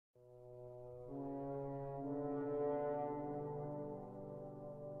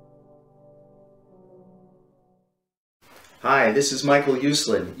Hi, this is Michael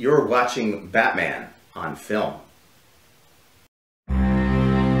Uslan. You're watching Batman on film. I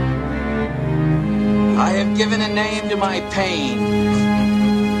have given a name to my pain.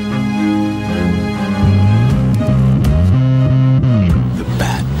 The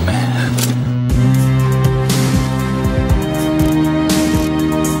Batman.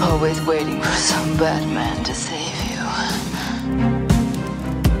 Always waiting for some Batman to save you.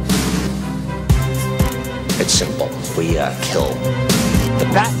 It's simple. We kill the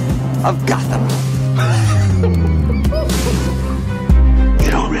Bat of Gotham.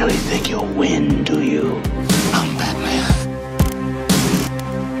 You don't really think you'll win, do you? I'm Batman.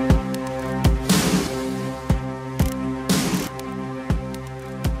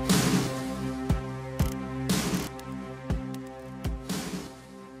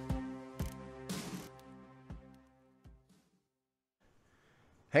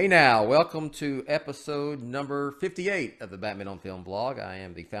 Hey now, welcome to episode number 58 of the Batman on Film vlog. I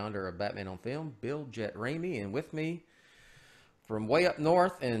am the founder of Batman on Film, Bill Jett Ramey, and with me from way up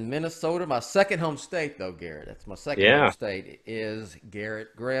north in Minnesota, my second home state though, Garrett. That's my second home state, is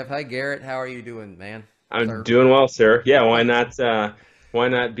Garret Grev. Hi Garrett, how are you doing, man? I'm doing well, sir. Yeah, why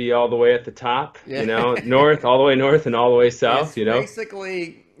not be all the way at the top, Yeah. you know, north, all the way north and all the way south, It's you know?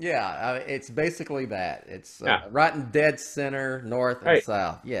 basically, yeah, it's basically that. It's Yeah. right in dead center, north and Right.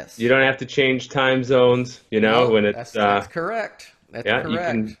 south, yes. You don't have to change time zones, you know, No, when it's, that's correct. That's yeah,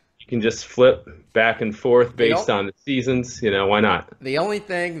 correct. you can just flip back and forth based Yep. on the seasons, you know, why not? The only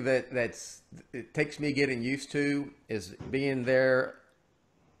thing it takes me getting used to is being there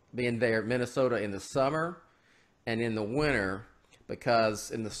Minnesota in the summer and in the winter, because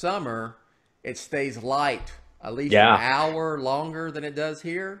in the summer it stays light at least Yeah. an hour longer than it does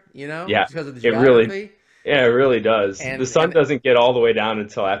here, you know, Yeah, because of the it really- geography. Yeah, it really does. And- The sun and- doesn't get all the way down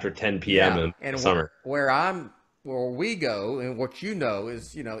until after 10 p.m. Yeah, in and the summer. where we go, and what you know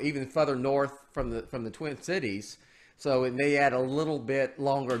is, you know, even further north from the Twin Cities, so it may add a little bit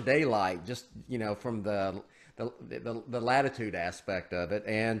longer daylight, just, you know, from the latitude aspect of it,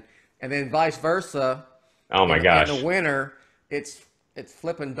 and then vice versa. Oh my gosh. In the winter, it's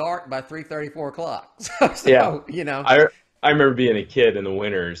flipping dark by 3:30, 4 o'clock. So, Yeah. you know. I remember being a kid in the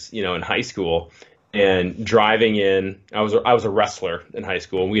winters, you know, in high school, and driving in. I was a wrestler in high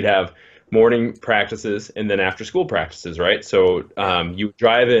school, and we'd have morning practices and then after school practices, right? So you would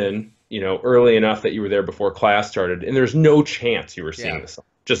drive in, you know, early enough that you were there before class started, and there's no chance you were seeing Yeah. the sun,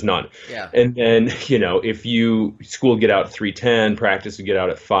 just none. Yeah. And then, you know, if school would get out at 3:10, practice would get out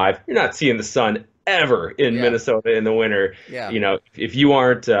at 5, you're not seeing the sun ever in Yeah. Minnesota in the winter. Yeah. You know, if you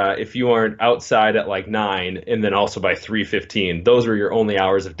aren't outside at like 9 and then also by 3:15, those were your only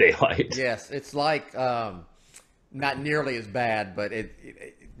hours of daylight. Yes, it's like not nearly as bad, but it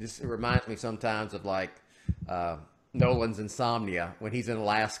just reminds me sometimes of like Nolan's Insomnia when he's in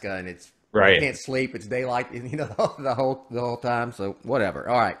Alaska and it's Right. he can't sleep. It's daylight, you know, the whole time. So whatever.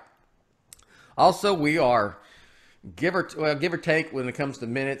 All right. Also, we are give or take when it comes to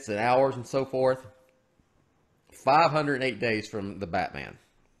minutes and hours and so forth, 508 days from the Batman.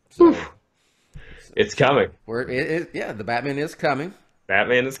 So It's coming. the Batman is coming.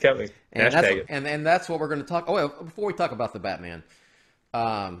 Batman is coming. And Hashtag it. and that's what we're going to talk. Oh, well, before we talk about the Batman,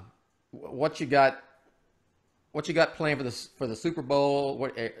 what you got planned for the Super Bowl?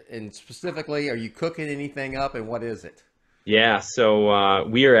 What, and specifically, are you cooking anything up, and what is it? Yeah, so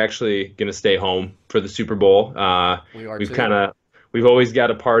we are actually going to stay home for the Super Bowl. We are We've too. we've always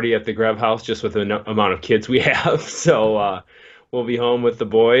got a party at the Grev house just with the amount of kids we have. So we'll be home with the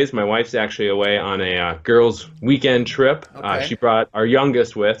boys. My wife's actually away on a girls' weekend trip. Okay. She brought our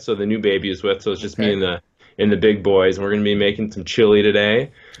youngest with, so the new baby is with. So it's just me and the big boys. And we're going to be making some chili today.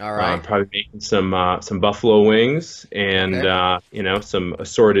 All right. Probably making some buffalo wings and you know, some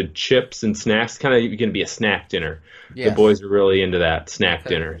assorted chips and snacks. Kind of going to be a snack dinner. Yes. The boys are really into that snack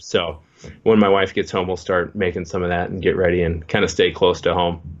dinner. So when my wife gets home, we'll start making some of that and get ready and kind of stay close to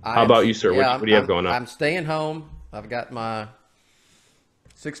home. How about you, sir? Yeah, What do you have going on? I'm staying home. I've got my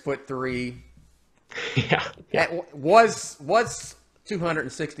 6'3". Yeah. Was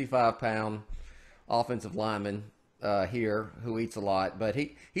 265-pound offensive lineman here who eats a lot, but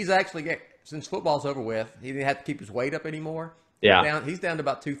he's actually since football's over with, he didn't have to keep his weight up anymore. Yeah. He's down to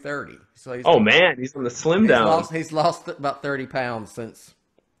about 230. So he's Man, he's on the slim down. He's lost about 30 pounds since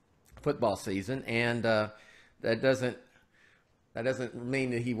football season, and that doesn't mean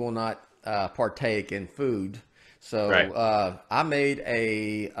that he will not partake in food. So Right. I made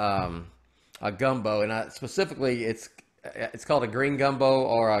a gumbo, and specifically it's called a green gumbo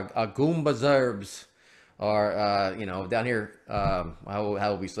or a Goomba Zerbs, or you know, down here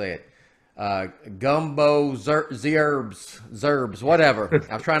how would we say it? gumbo, zerbs, whatever.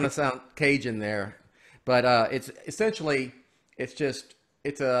 I'm trying to sound Cajun there, but it's essentially it's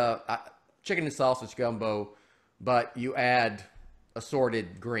a chicken and sausage gumbo, but you add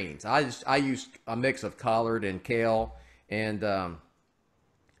assorted greens. I used a mix of collard and kale, and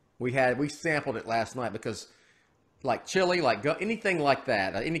we sampled it last night because like chili, anything like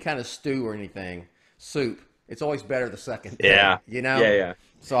that, any kind of stew or anything, soup, it's always better the second day. Yeah. Yeah.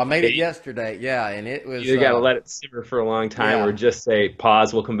 So I made it yesterday. Yeah, and it was. You got to let it simmer for a long time, or just say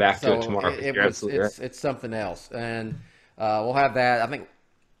pause. We'll come back to it tomorrow. It's something else, and we'll have that. I think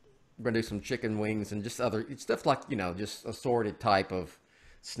we're gonna do some chicken wings and just other stuff like just assorted type of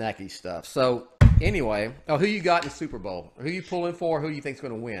snacky stuff. So anyway, who you got in the Super Bowl? Who you pulling for? Who you think's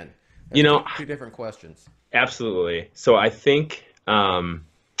gonna win? Two different questions. Absolutely. So I think, I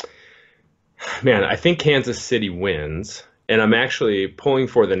think Kansas City wins. And I'm actually pulling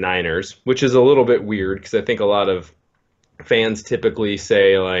for the Niners, which is a little bit weird because I think a lot of fans typically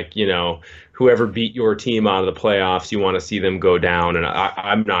say, like, whoever beat your team out of the playoffs, you want to see them go down. And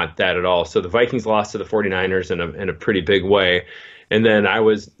I'm not that at all. So the Vikings lost to the 49ers in a pretty big way. And then I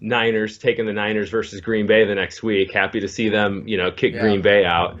was taking the Niners versus Green Bay the next week. Happy to see them, kick Green Bay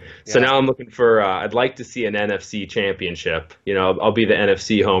out. So now I'm looking for, I'd like to see an NFC championship. I'll be the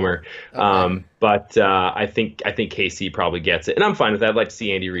NFC homer. Okay. But I think KC probably gets it. And I'm fine with that. I'd like to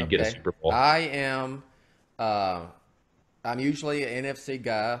see Andy Reid get a Super Bowl. I'm usually an NFC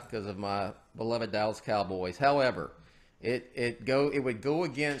guy because of my beloved Dallas Cowboys. However, it would go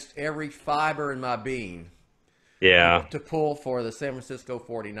against every fiber in my being. Yeah. To pull for the San Francisco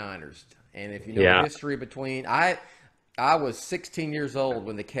 49ers. And if you know the history between, I was 16 years old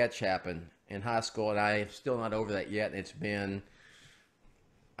when the catch happened in high school, and I'm still not over that yet. It's been,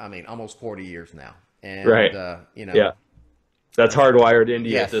 almost 40 years now. And, right. Yeah. That's hardwired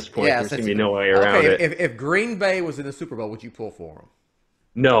into you at this point. Yes, there's going to be no way around it. If Green Bay was in the Super Bowl, would you pull for them?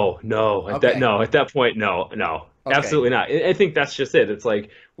 No. At that point, no. Okay. Absolutely not. I think that's just it. It's like,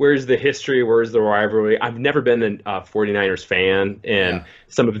 where's the history? Where's the rivalry? I've never been a 49ers fan, and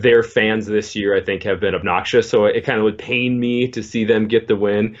some of their fans this year, I think, have been obnoxious. So it kind of would pain me to see them get the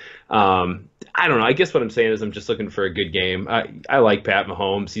win. I don't know. I guess what I'm saying is I'm just looking for a good game. I like Pat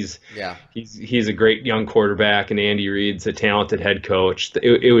Mahomes. He's a great young quarterback, and Andy Reid's a talented head coach.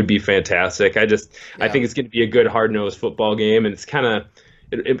 It would be fantastic. I think it's going to be a good, hard-nosed football game, and it's kind of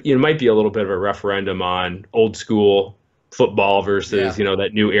it might be a little bit of a referendum on old school football versus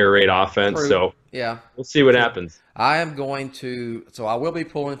that new air raid offense. True. So we'll see what happens. I will be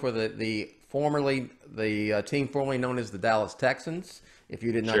pulling for the team formerly known as the Dallas Texans. If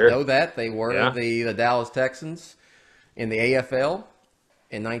you did not know that, they were the Dallas Texans in the AFL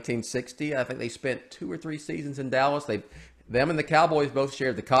in 1960. I think they spent 2 or 3 seasons in Dallas. Them and the Cowboys both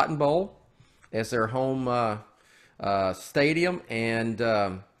shared the Cotton Bowl as their home stadium, and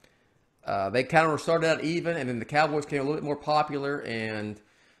they kind of started out even, and then the Cowboys became a little bit more popular, and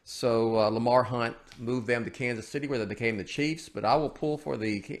so Lamar Hunt moved them to Kansas City, where they became the Chiefs. But I will pull for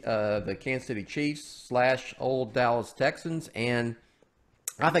the Kansas City Chiefs / old Dallas Texans, and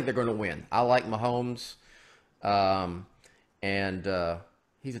I think they're going to win. I like Mahomes, and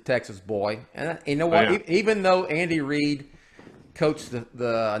he's a Texas boy, and you know what? Even though Andy Reid coached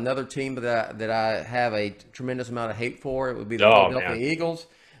another team that I have a tremendous amount of hate for, it would be the Philadelphia Eagles.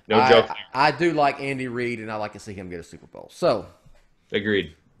 No joke. I do like Andy Reid, and I like to see him get a Super Bowl. So,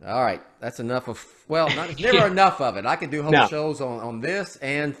 agreed. All right, that's enough of. Well, it's never enough of it. I can do whole shows on this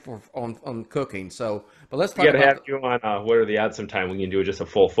and on cooking. So, but let's talk. We got to have you on. What are the odds? Sometime we can do just a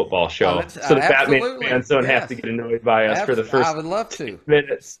full football show, so the Batman fans don't have to get annoyed by us for the first. I would love to.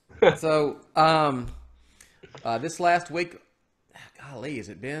 Minutes. So, this last week, golly, has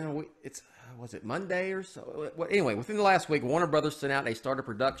it been a week? Was it Monday or so? Anyway, within the last week, Warner Brothers sent out a starter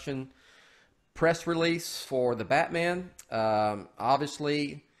production press release for the Batman.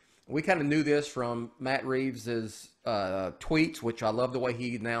 Obviously, we kind of knew this from Matt Reeves' tweets, which I love the way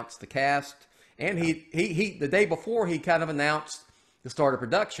he announced the cast. And he the day before, he kind of announced the start of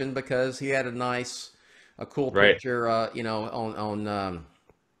production because he had a cool picture, on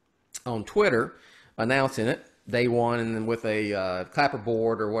Twitter announcing it. Day one, and then with a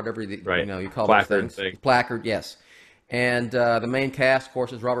clapperboard or whatever you call placard those things. Placard, yes. And the main cast, of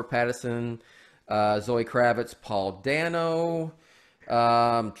course, is Robert Pattinson, Zoe Kravitz, Paul Dano,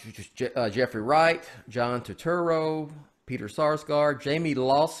 Jeffrey Wright, John Turturro, Peter Sarsgaard, Jamie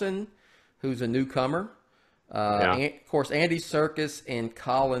Lawson, who's a newcomer, and, of course, Andy Serkis and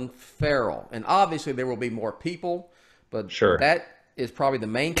Colin Farrell. And obviously there will be more people, but that is probably the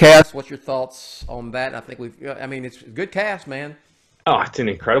main cast. What's your thoughts on that? I think it's a good cast, man. Oh, it's an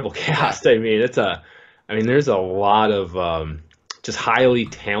incredible cast. I mean, there's a lot of just highly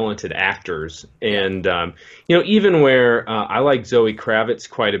talented actors, and even where I like Zoe Kravitz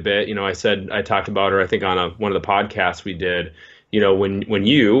quite a bit. I talked about her, I think, on one of the podcasts we did. When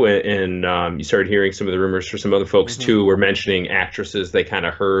you and you started hearing some of the rumors for some other folks too, were mentioning actresses they kind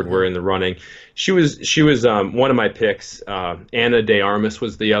of heard were in the running. She was one of my picks. Ana de Armas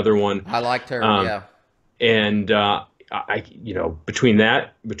was the other one. I liked her. Yeah. And between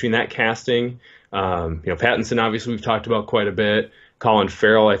that casting, Pattinson obviously we've talked about quite a bit. Colin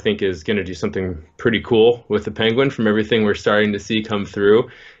Farrell I think is going to do something pretty cool with the Penguin from everything we're starting to see come through.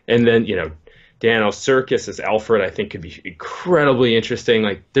 And then Daniel Serkis as Alfred I think could be incredibly interesting.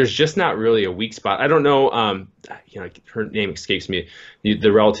 Like there's just not really a weak spot. I don't know. Her name escapes me.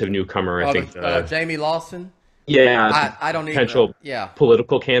 The relative newcomer I think. Jamie Lawson. Yeah, I don't even potential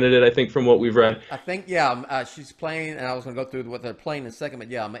political candidate, I think, from what we've read. I think, she's playing, and I was going to go through what they're playing in a second,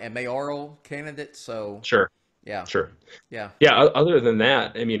 but a mayoral candidate, so. Sure. Yeah. Sure. Yeah. Yeah, other than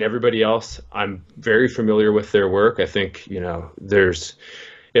that, I mean, everybody else, I'm very familiar with their work. I think,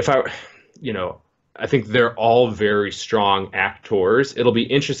 I think they're all very strong actors. It'll be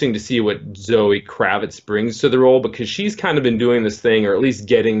interesting to see what Zoe Kravitz brings to the role because she's kind of been doing this thing, or at least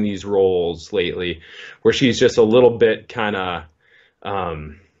getting these roles lately, where she's just a little bit kind of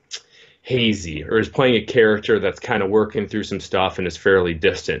hazy, or is playing a character that's kind of working through some stuff and is fairly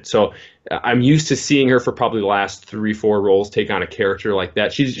distant. So I'm used to seeing her for probably the last 3-4 roles take on a character like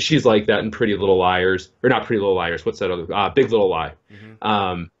that. She's like that in Pretty Little Liars, or not Pretty Little Liars. What's that other? Big Little Lie,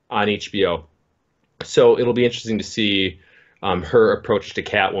 on HBO. So it'll be interesting to see her approach to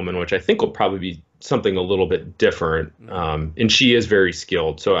Catwoman, which I think will probably be something a little bit different. And she is very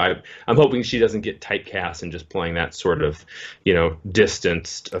skilled. So I'm hoping she doesn't get typecast and just playing that sort of,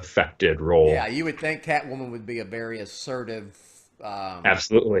 distanced, affected role. Yeah, you would think Catwoman would be a very assertive,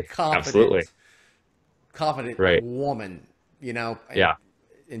 absolutely, confident right. woman,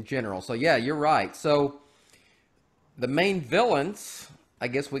 in general. So yeah, you're right. So the main villains, I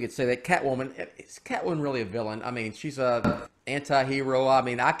guess we could say that Catwoman, is Catwoman really a villain? I mean, she's a anti-hero. I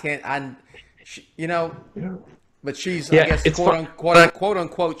mean, but she's, I guess, quote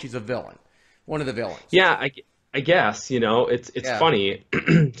unquote, she's a villain. One of the villains. Yeah, I guess, it's funny.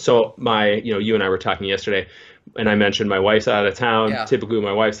 So you and I were talking yesterday, and I mentioned my wife's out of town. Yeah. Typically when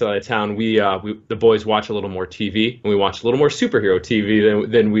my wife's out of town, the boys watch a little more TV, and we watch a little more superhero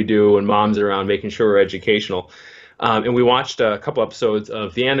TV than we do when mom's around, making sure we're educational. And we watched a couple episodes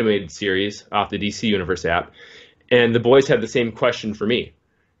of the animated series off the DC Universe app, and the boys had the same question for me.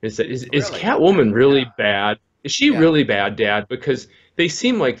 Is Catwoman really bad? Is she really bad, Dad? Because they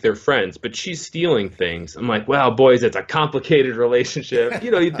seem like they're friends, but she's stealing things. I'm like, well, boys, it's a complicated relationship.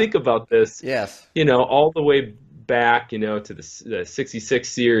 You think about this. Yes. All the way back, to the 66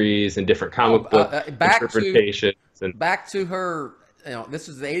 series and different comic book interpretations. Back to her, this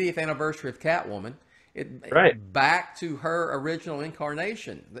is the 80th anniversary of Catwoman. Right. Back to her original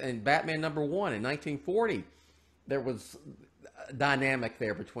incarnation in Batman #1 in 1940. There was a dynamic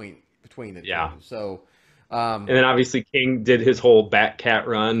there between the two. So, and then obviously King did his whole Bat-Cat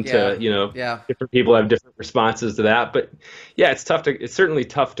run to, different people have different responses to that. But yeah, it's certainly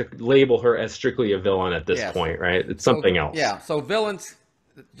tough to label her as strictly a villain at this point, right? It's something else. Yeah. So villains,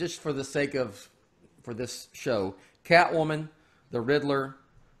 just for the sake for this show, Catwoman, the Riddler,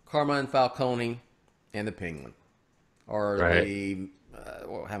 Carmine Falcone, and the Penguin are the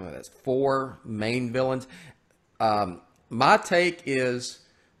how many? That's 4 main villains. My take is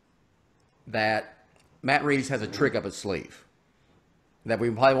that Matt Reeves has a trick up his sleeve that we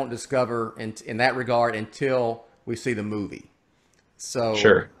probably won't discover in that regard until we see the movie. So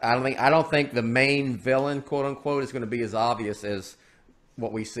I don't think the main villain, quote unquote, is going to be as obvious as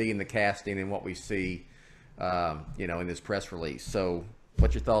what we see in the casting and what we see, in this press release. So,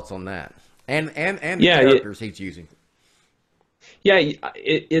 what's your thoughts on that? And the characters he's using. Yeah,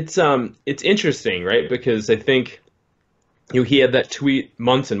 it's interesting, right? Because I think he had that tweet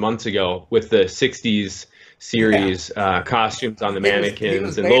months and months ago with the 60s series costumes on the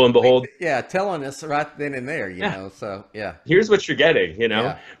mannequins, and lo and behold, telling us right then and there, you know. So here's what you're getting,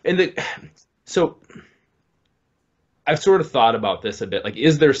 and so I've sort of thought about this a bit. Like,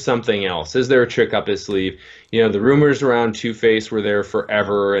 is there something else? Is there a trick up his sleeve? The rumors around Two-Face were there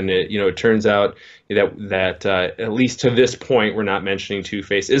forever, and it turns out that at least to this point, we're not mentioning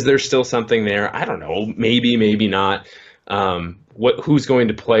Two-Face. Is there still something there? I don't know. Maybe, maybe not. Who's going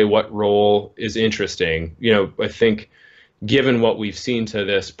to play what role is interesting. I think, given what we've seen to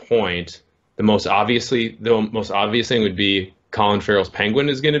this point, the most obvious thing would be Colin Farrell's Penguin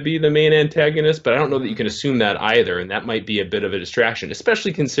is going to be the main antagonist, but I don't know that you can assume that either, and that might be a bit of a distraction,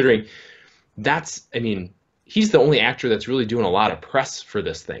 especially considering he's the only actor that's really doing a lot of press for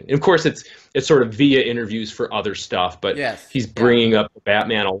this thing. And of course, it's sort of via interviews for other stuff, but he's bringing up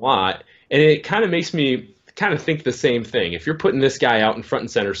Batman a lot, and it kind of makes me kind of think the same thing. If you're putting this guy out in front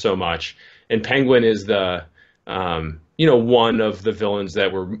and center so much, and Penguin is the one of the villains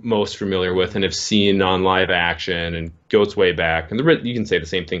that we're most familiar with and have seen on live action and goes way back. And you can say the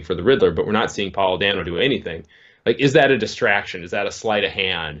same thing for the Riddler, but we're not seeing Paul Dano do anything. Like, is that a distraction? Is that a sleight of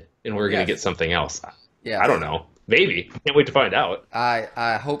hand? And we're going to get something else? Yeah, I don't know. Maybe. I can't wait to find out.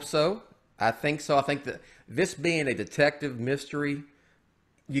 I hope so. I think so. I think that this being a detective mystery,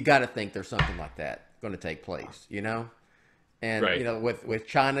 you got to think there's something like that going to take place, you know? And, with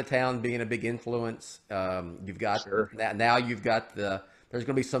Chinatown being a big influence, you've got now you've got there's going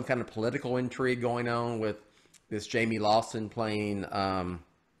to be some kind of political intrigue going on with this Jamie Lawson playing I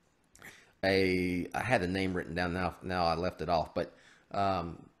had a name written down, now I left it off, but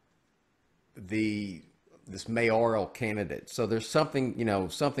this mayoral candidate. So there's something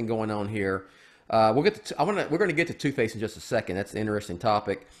going on here. We're going to get to Two-Face in just a second. That's an interesting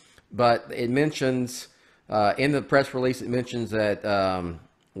topic, but it mentions. In the press release, it mentions that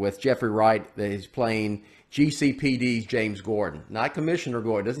with Jeffrey Wright, that he's playing GCPD's James Gordon, not Commissioner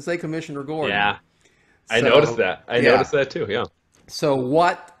Gordon. It doesn't say Commissioner Gordon. Yeah, I noticed that. I noticed that too. Yeah. So,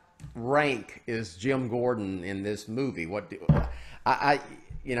 what rank is Jim Gordon in this movie?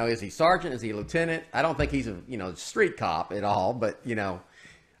 Is he sergeant? Is he lieutenant? I don't think he's a street cop at all. But I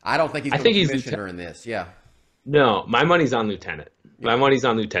don't think he's commissioner in this. Yeah. No, my money's on lieutenant. My money's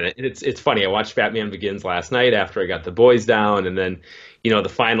on lieutenant. It's funny. I watched Batman Begins last night after I got the boys down, and then the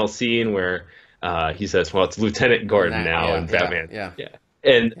final scene where he says, "Well, it's Lieutenant Gordon now," and Batman. Yeah.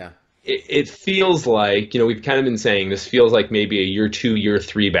 And it feels like we've kind of been saying this feels like maybe a year 2, year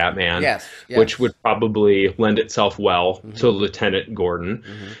 3 Batman. Yes. Which would probably lend itself well to Lieutenant Gordon.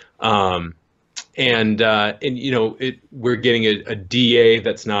 We're getting a DA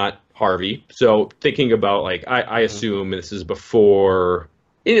that's not Harvey. So thinking about I assume this is before,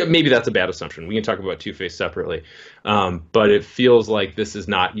 maybe that's a bad assumption. We can talk about Two-Face separately. But it feels like this is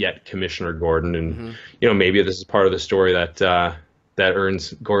not yet Commissioner Gordon. And, maybe this is part of the story that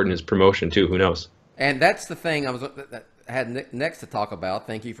earns Gordon his promotion too. Who knows? And that's the thing I had next to talk about.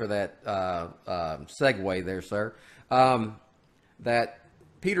 Thank you for that segue there, sir. That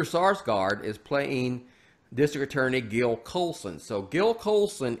Peter Sarsgaard is playing District Attorney Gil Colson. So Gil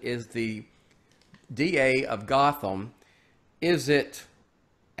Colson is the DA of Gotham. Is it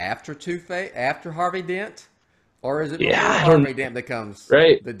after Two-Face, after Harvey Dent, or is it before Harvey Dent becomes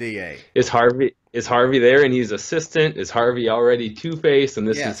the DA? Is Harvey there and he's assistant? Is Harvey already Two-Face and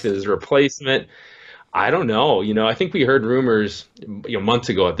this is his replacement? I don't know. I think we heard rumors, months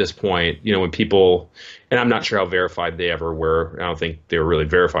ago at this point, when people, and I'm not sure how verified they ever were. I don't think they were really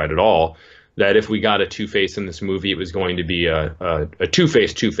verified at all. That if we got a Two-Face in this movie, it was going to be a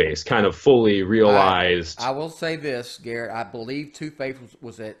Two-Face, kind of fully realized. I will say this, Garrett. I believe Two-Face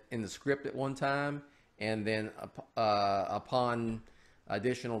was in the script at one time, and then upon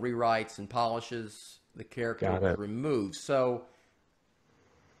additional rewrites and polishes, the character was removed. So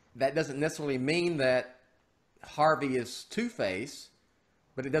that doesn't necessarily mean that Harvey is Two-Face,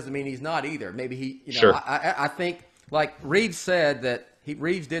 but it doesn't mean he's not either. Maybe he, Sure. I think, like Reeves said that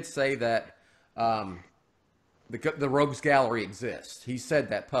Reeves did say that the Rogues Gallery exists. He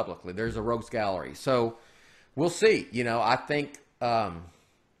said that publicly. There's a Rogues Gallery. So we'll see. I think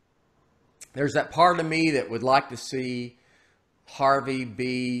there's that part of me that would like to see Harvey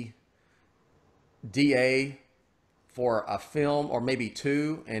be DA for a film or maybe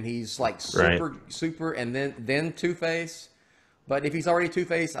 2, and he's like super, and then Two-Face. But if he's already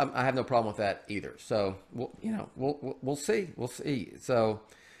Two-Face, I have no problem with that either. So we'll see. We'll see. So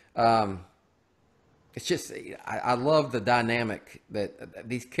it's just I love the dynamic that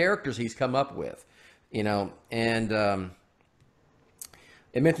these characters he's come up with, and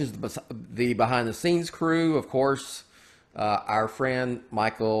it mentions the behind the scenes crew. Of course, our friend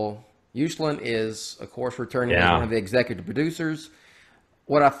Michael Uslan is, of course, returning as one of the executive producers.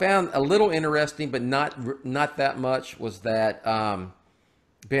 What I found a little interesting, but not that much, was that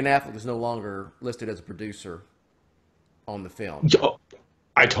Ben Affleck is no longer listed as a producer on the film.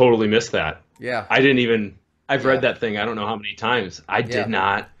 I totally missed that. Yeah. I've read that thing I don't know how many times. I did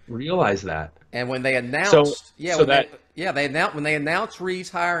not realize that. And when they announced, when they announced Reeves'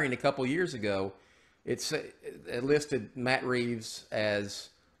 hiring a couple years ago, it listed Matt Reeves as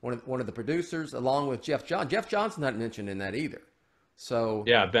one of the producers, along with Jeff Johnson. Jeff Johnson not mentioned in that either. So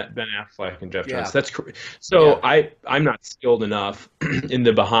Yeah, Ben Affleck and Jeff yeah, Johns. So yeah, I'm not skilled enough in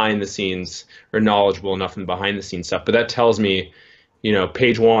the behind the scenes or knowledgeable enough in the behind the scenes stuff, but that tells me,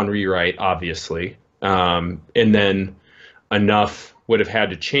 page one rewrite, obviously, and then enough would have had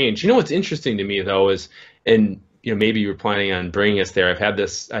to change. What's interesting to me though is, and maybe you were planning on bringing us there. I've had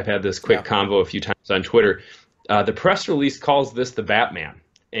this quick yeah. convo a few times on Twitter. The press release calls this the Batman,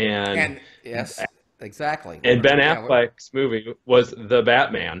 And yes, exactly. and Ben Yeah, Affleck's movie was The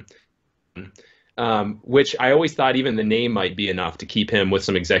Batman, which I always thought even the name might be enough to keep him with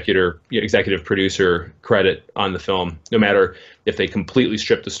some executive producer credit on the film, no matter if they completely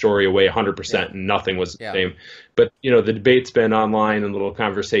stripped the story away 100% and nothing was the yeah. same. But, the debate's been online and little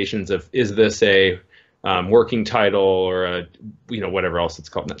conversations of, is this a working title or a, whatever else it's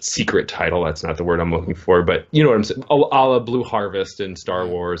called, not secret title. That's not the word I'm looking for, but you know what I'm saying? A la Blue Harvest in Star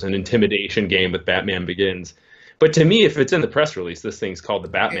Wars, an intimidation game with Batman Begins. But to me, if it's in the press release, this thing's called the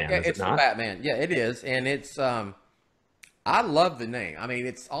Batman, is It's it the not? Batman. Yeah, it is, and it's. I love the name. I mean,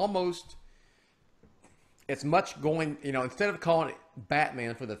 it's almost. It's much going. Instead of calling it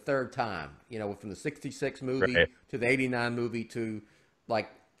Batman for the third time, from the '66 movie Right. to the '89 movie to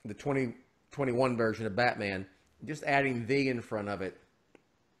like the 2021 version of Batman, just adding "the" in front of it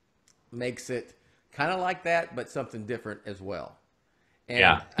makes it kind of like that, but something different as well. And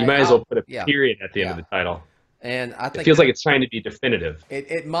Yeah, you might as well put a yeah, period at the end yeah. of the title. And I It think feels like it's trying to be definitive.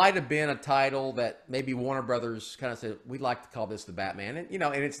 it might have been a title that maybe Warner Brothers kind of said, we'd like to call this the Batman. And,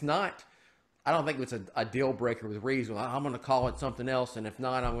 and it's not, I don't think it's a deal breaker with Reeves. Well, I'm going to call it something else. And if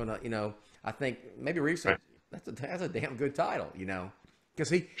not, I'm going to, I think maybe Reeves said, that's a damn good title,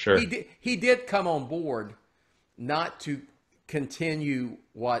 because Sure. he did come on board not to continue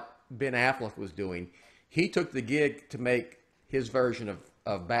what Ben Affleck was doing. He took the gig to make his version of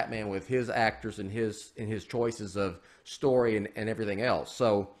Batman with his actors and his choices of story and everything else.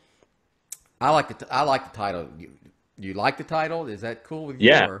 So I like the title. You like the title? Is that cool with you?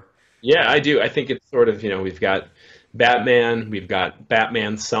 Yeah. Or? Yeah, I do. I think it's sort of, we've got Batman, we've got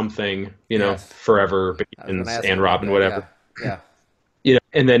Batman something, Yes. Forever I was gonna Begins ask and about Robin, that. whatever. Yeah.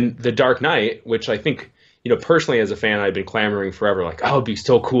 And then The Dark Knight, which I think, personally as a fan, I've been clamoring forever, like, oh, it'd be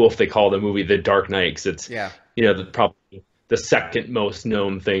so cool if they called the movie The Dark Knight, because it's, Yeah. probably the second most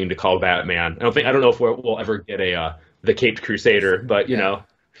known thing to call Batman. I don't know if we'll ever get the Caped Crusader, but Yeah.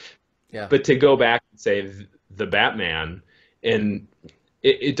 but to go back and say the Batman, and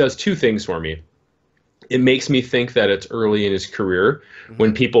it does two things for me. It makes me think that it's early in his career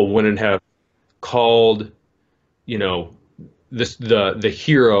when people wouldn't have called, the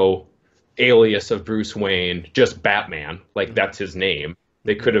hero alias of Bruce Wayne just Batman, like that's his name.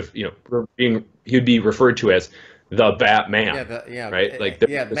 They could have, he'd be referred to as the Batman, right? Like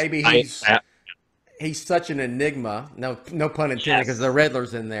maybe he's such an enigma. No pun intended, because the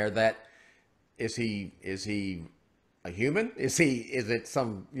Riddler's in there. That is he a human? Is it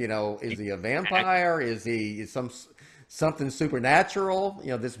some, is he a vampire? Is he something supernatural?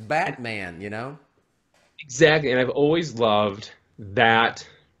 This Batman, Exactly. And I've always loved that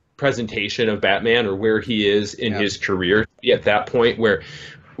presentation of Batman, or where he is in his career at that point where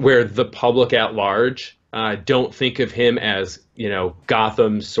the public at large don't think of him as,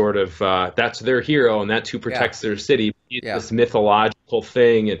 Gotham's sort of, that's their hero and that's who protects their city. It's this mythological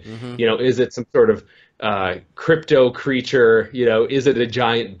thing. And, is it some sort of crypto creature? Is it a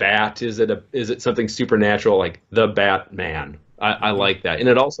giant bat? Is it something supernatural, like the Batman? I like that. And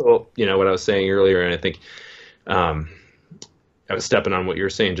it also, what I was saying earlier, and I think I was stepping on what you were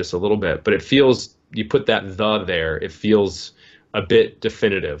saying just a little bit, but it feels, you put that "the" there, it feels a bit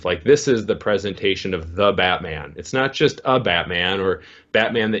definitive. Like, this is the presentation of the Batman. It's not just a Batman or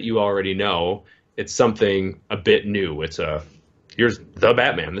Batman that you already know. It's something a bit new. Here's the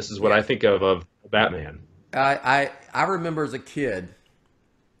Batman. This is what I think of Batman. I remember as a kid,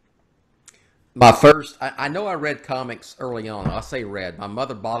 my first, I know I read comics early on. I say read. My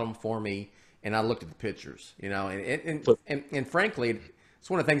mother bought them for me, and I looked at the pictures, and frankly, it's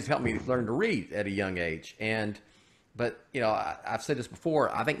one of the things that helped me learn to read at a young age. But I've said this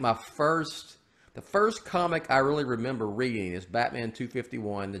before. I think the first comic I really remember reading is Batman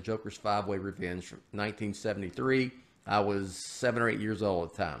 251, The Joker's Five-Way Revenge from 1973. I was 7 or 8 years old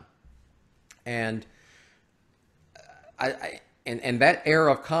at the time, and and that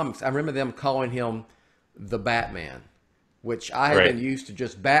era of comics, I remember them calling him the Batman, which I had been used to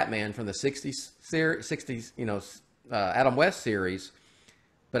just Batman from the 60s, Adam West series,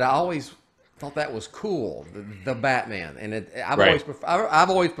 but I always thought that was cool, the Batman, and I've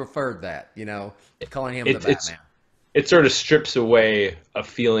always preferred that, calling him the Batman. It sort of strips away a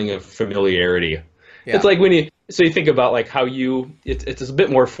feeling of familiarity. Yeah. It's like when So you think about like how it's a bit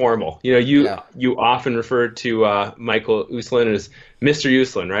more formal. You know, you Yeah. you often refer to Michael Uslan as Mr.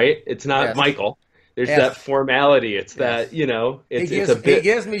 Uslan, right? It's not Yes. Michael. There's that Yes. formality. It's that, Yes. you know, He it's a he bit.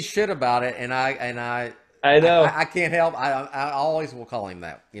 gives me shit about it, and I know. I can't help. I always will call him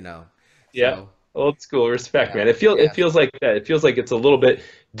that. Yeah. So Old school respect, yeah, man. It yeah, feels like that. It feels like it's a little bit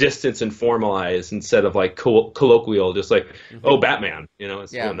distance and formalized instead of like colloquial, just like, oh, Batman. You know,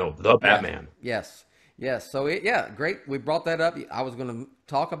 it's oh yeah, no, the yeah, Batman. yes, yes. So yeah, great. We brought that up. I was going to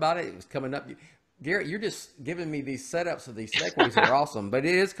talk about it. It was coming up. Garrett, you're just giving me these setups of these segues that are awesome. But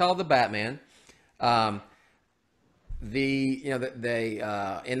it is called the Batman. Um, they in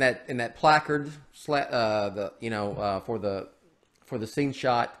that placard for the scene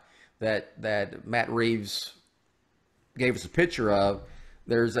shot that Matt Reeves gave us a picture of.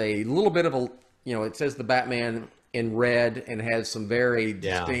 There's a little bit of it says the Batman in red and has some very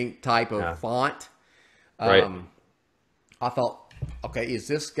Yeah. distinct type of Yeah. font. Right. I thought, okay, is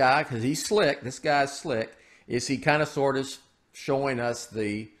this guy, because he's slick, this guy's slick, is he kind of sort of showing us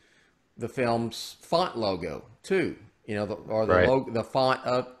the film's font logo too? Right. The font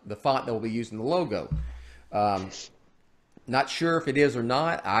that will be used in the logo. Not sure if it is or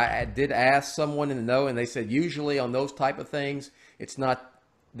not. I did ask someone in the know, and they said usually on those type of things, it's not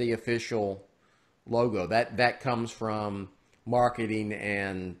the official logo. That comes from marketing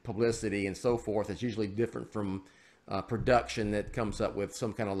and publicity and so forth. It's usually different from production that comes up with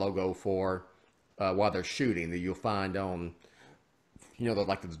some kind of logo for while they're shooting that you'll find on,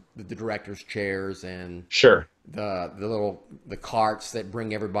 the director's chairs and Sure. the carts that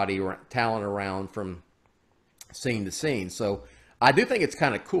bring everybody talent around from scene to scene. So I do think it's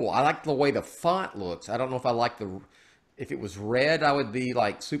kind of cool. I like the way the font looks. I don't know if I like if it was red, I would be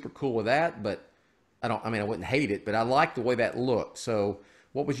like super cool with that, but I wouldn't hate it, but I like the way that looked. So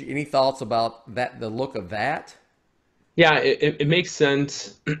any thoughts about that, the look of that? Yeah, it makes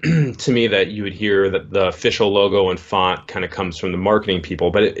sense to me that you would hear that the official logo and font kind of comes from the marketing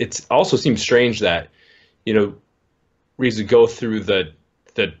people, but it also seems strange that, Reeves would go through the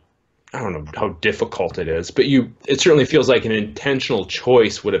I don't know how difficult it is, but it certainly feels like an intentional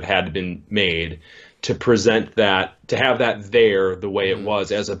choice would have had to been made to present that, to have that there the way it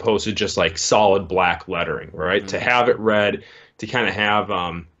was, as opposed to just like solid black lettering, right? To have it red, to kind of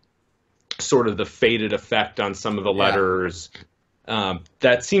have sort of the faded effect on some of the letters.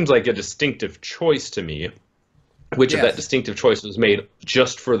 That seems like a distinctive choice to me. Which of that distinctive choice was made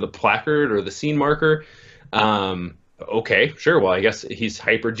just for the placard or the scene marker? Okay, sure. Well, I guess he's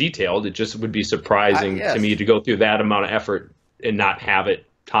hyper detailed. It just would be surprising to me to go through that amount of effort and not have it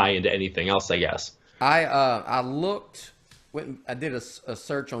tie into anything else, I guess. I did a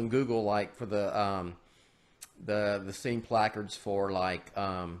search on Google, like for the scene placards for like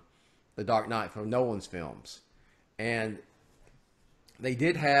the Dark Knight from Nolan's films, and they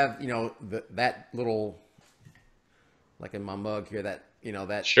did have that little, like in my mug here, that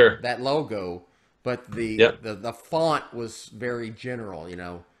logo, but the font was very general.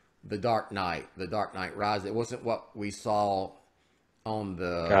 The Dark Knight Rise. It wasn't what we saw on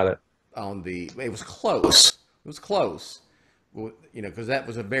the. Got it. It was close. It was close. Because that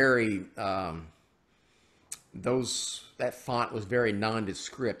was a very that font was very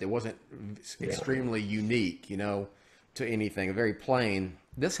nondescript. It wasn't extremely unique, to anything. Very plain.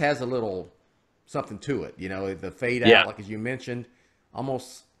 This has a little something to it, the fade out, like as you mentioned,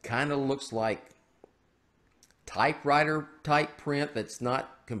 almost kind of looks like typewriter type print that's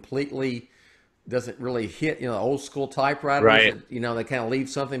not completely, doesn't really hit, old school typewriters, right? That, they kind of leave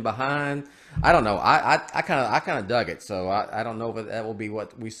something behind. I don't know. I kind of dug it. So I don't know if that will be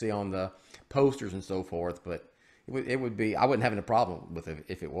what we see on the posters and so forth, but it would be, I wouldn't have any problem with it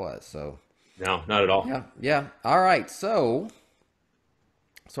if it was. So no, not at all. Yeah. Yeah. All right. So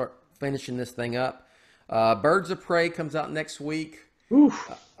start finishing this thing up. Birds of Prey comes out next week.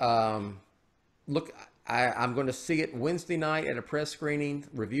 Oof. Look, I'm going to see it Wednesday night at a press screening.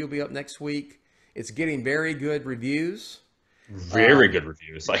 Review will be up next week. It's getting very good reviews. Very good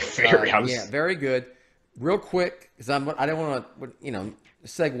reviews. Like very good. Real quick, because I don't want to,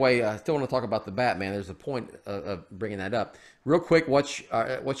 segue. I still want to talk about the Batman. There's a point of bringing that up. Real quick, what's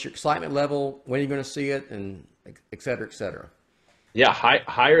your excitement level? When are you going to see it, and et cetera, et cetera? Yeah,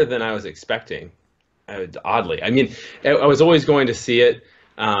 higher than I was expecting. Oddly, I mean, I was always going to see it.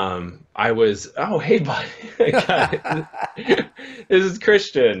 I was. Oh, hey, buddy. This is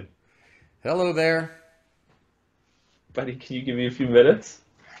Christian. Hello there, buddy. Can you give me a few minutes?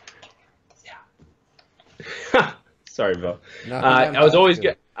 Yeah. Sorry, Bill. No, I was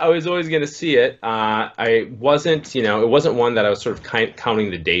I was always going to see it. I wasn't, it wasn't one that I was sort of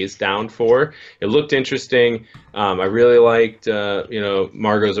counting the days down for. It looked interesting. I really liked,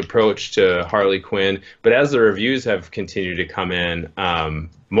 Margot's approach to Harley Quinn. But as the reviews have continued to come in,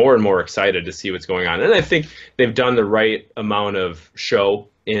 more and more excited to see what's going on. And I think they've done the right amount of show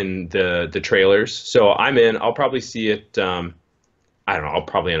in the trailers. So I'm in. I'll probably see it. I don't know. I'll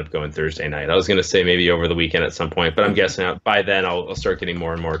probably end up going Thursday night. I was going to say maybe over the weekend at some point, but I'm guessing by then I'll start getting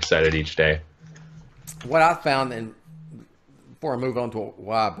more and more excited each day. What I found, and before I move on to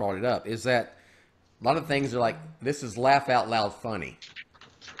why I brought it up, is that a lot of things are like, this is laugh out loud funny.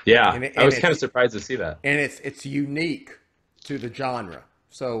 Yeah, I was kind of surprised to see that. And it's unique to the genre.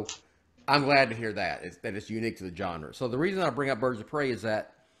 So I'm glad to hear that it's unique to the genre. So the reason I bring up Birds of Prey is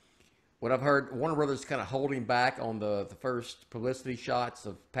that what I've heard, Warner Brothers kind of holding back on the first publicity shots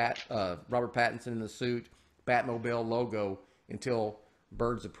of Robert Pattinson in the suit, Batmobile logo, until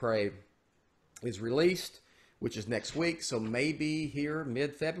Birds of Prey is released, which is next week. So maybe here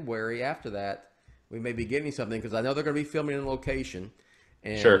mid-February after that, we may be getting something, because I know they're going to be filming in location.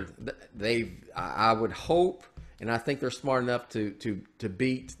 And sure. I would hope, and I think they're smart enough to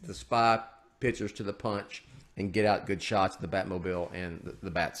beat the spy pictures to the punch and get out good shots of the Batmobile and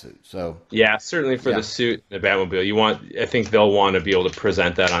the Batsuit. So yeah, certainly for the suit, the Batmobile, I think they'll want to be able to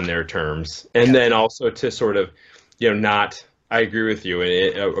present that on their terms, and then also to sort of, not. I agree with you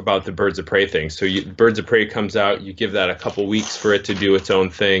about the Birds of Prey thing. So Birds of Prey comes out, you give that a couple weeks for it to do its own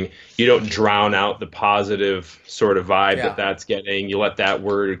thing. You don't drown out the positive sort of vibe that that's getting. You let that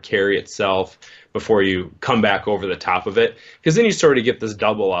word carry itself before you come back over the top of it. Because then you sort of get this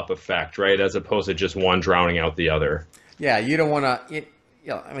double up effect, right? As opposed to just one drowning out the other. Yeah, you don't want to,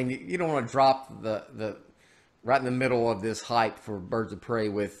 you don't want to drop the right in the middle of this hype for Birds of Prey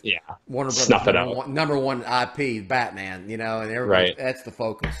with Warner Brothers number one IP, Batman, and everybody, that's the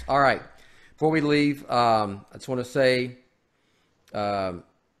focus. All right. Before we leave, I just want to say, of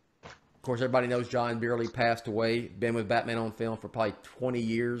course, everybody knows John Bierly passed away. Been with Batman on Film for probably 20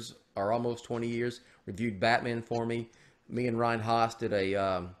 years, or almost 20 years. Reviewed Batman for me. Me and Ryan Haas did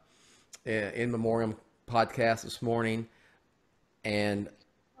a in memoriam podcast this morning, and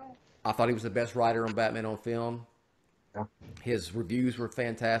I thought he was the best writer on Batman on Film. Yeah. His reviews were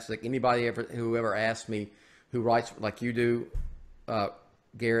fantastic. Anybody who ever asked me, who writes like you do,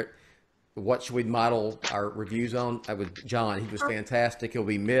 Garrett, what should we model our reviews on? I would John. He was fantastic. He'll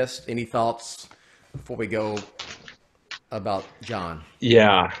be missed. Any thoughts before we go about John?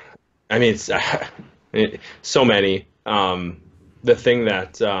 Yeah, I mean, so many. The thing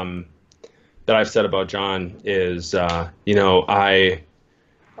that I've said about John is,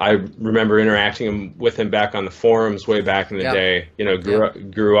 I remember interacting with him back on the forums way back in the day.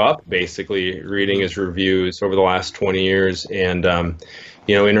 Grew up basically reading his reviews over the last 20 years, and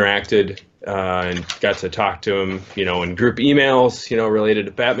interacted and got to talk to him, in group emails, related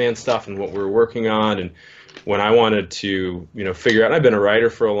to Batman stuff and what we were working on. And when I wanted to, figure out, I've been a writer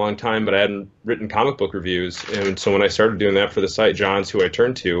for a long time, but I hadn't written comic book reviews, and so when I started doing that for the site, John's who I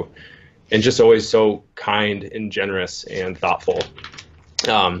turned to, and just always so kind and generous and thoughtful.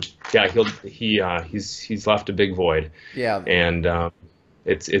 He's left a big void. Yeah, and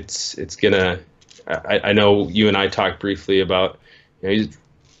it's gonna. I know you and I talked briefly about, he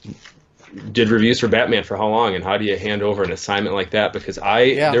did reviews for Batman for how long, and how do you hand over an assignment like that? Because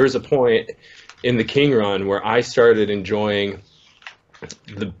there was a point in the King run where I started enjoying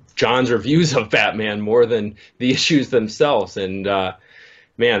John's reviews of Batman more than the issues themselves, and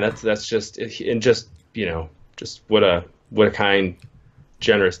man, that's just what a kind,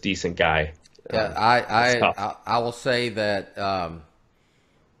 generous, decent guy. Yeah, I will say that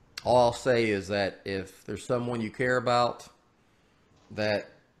all I'll say is that if there's someone you care about that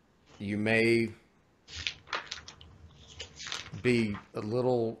you may be a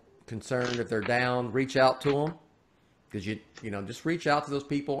little concerned if they're down, reach out to them, because just reach out to those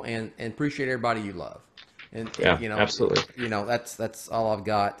people and appreciate everybody you love. And absolutely. That's all I've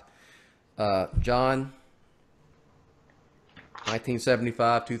got. John,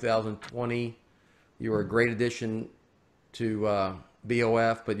 1975, 2020, you were a great addition to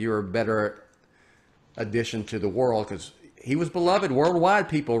BOF, but you were a better addition to the world, because he was beloved worldwide.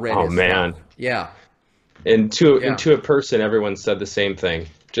 People read his man stuff. Yeah. And to a person, everyone said the same thing.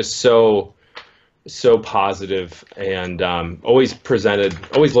 Just so positive, and always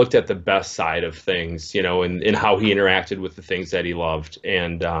looked at the best side of things, and how he interacted with the things that he loved.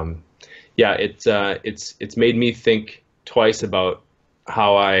 And it's made me think twice about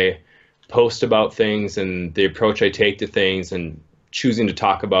how I post about things and the approach I take to things, and choosing to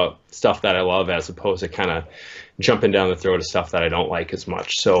talk about stuff that I love as opposed to kind of jumping down the throat of stuff that I don't like as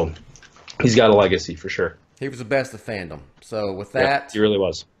much. So he's got a legacy for sure. He was the best of fandom. So with that, he really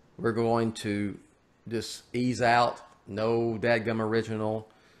was. We're going to just ease out. No dadgum original.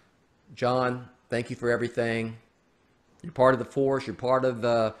 John, thank you for everything. You're part of the force. You're part of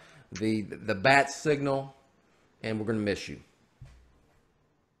the bat signal, and we're going to miss you.